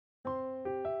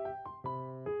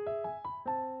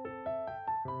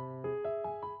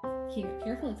Here,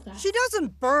 careful, it's that. She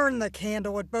doesn't burn the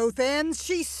candle at both ends,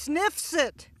 she sniffs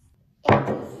it.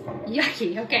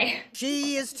 Yucky, okay.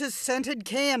 She is to scented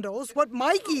candles what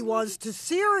Mikey was to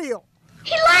cereal.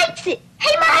 He likes it.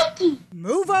 Hey, Mikey.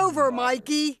 Move over,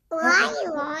 Mikey.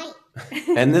 Why?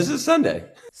 And this is Sunday.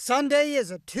 Sunday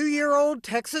is a 2-year-old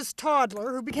Texas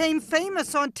toddler who became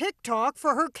famous on TikTok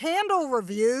for her candle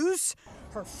reviews.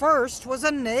 Her first was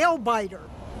a nail biter.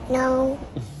 No.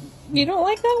 You don't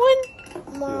like that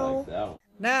one? No.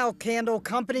 Now candle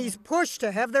companies push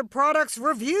to have their products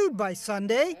reviewed by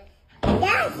Sunday.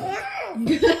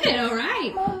 Good, all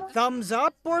right. Thumbs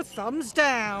up or thumbs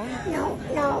down. No,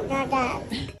 not that.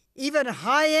 Even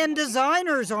high-end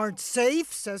designers aren't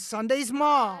safe, says Sunday's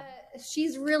mom.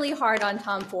 She's really hard on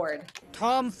Tom Ford.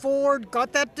 Tom Ford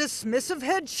got that dismissive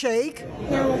head shake.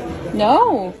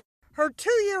 No. Her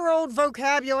 2-year-old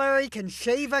vocabulary can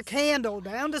shave a candle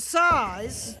down to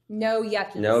size. No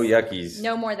yuckies. No yuckies.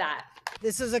 No more that.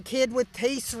 This is a kid with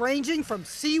tastes ranging from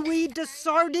seaweed to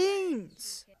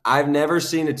sardines. I've never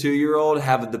seen a 2-year-old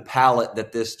have the palate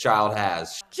that this child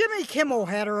has. Jimmy Kimmel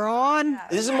had her on.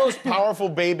 This is the most powerful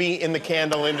baby in the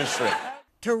candle industry.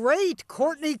 To rate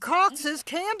Courtney Cox's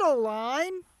candle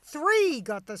line, 3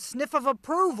 got the sniff of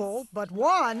approval, but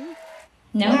 1...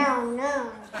 No.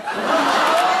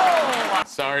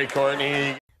 Sorry,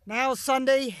 Courtney. Now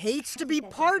Sunday hates to be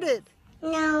parted.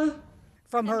 No.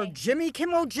 From her Jimmy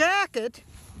Kimmel jacket,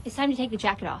 It's time to take the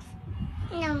jacket off.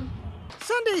 No.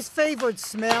 Sunday's favorite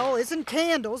smell isn't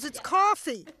candles, it's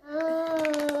coffee.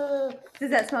 Does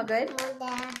that smell good?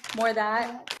 More of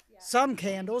that? Some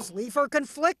candles leave her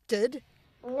conflicted.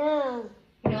 No.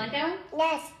 You don't like that one?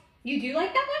 Yes. You do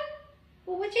like that one?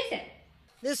 Well, which is it?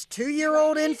 This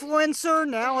 2-year-old influencer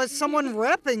now has someone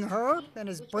repping her and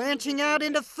is branching out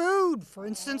into food, for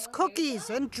instance, cookies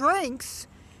and drinks.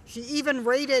 She even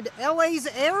raided LA's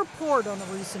airport on a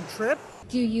recent trip.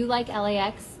 Do you like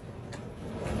LAX?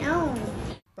 No.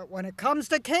 But when it comes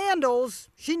to candles,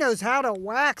 she knows how to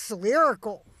wax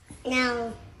lyrical.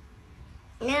 No.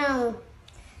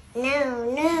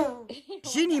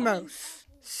 Jeannie Mose,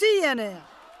 CNN,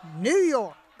 New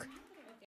York.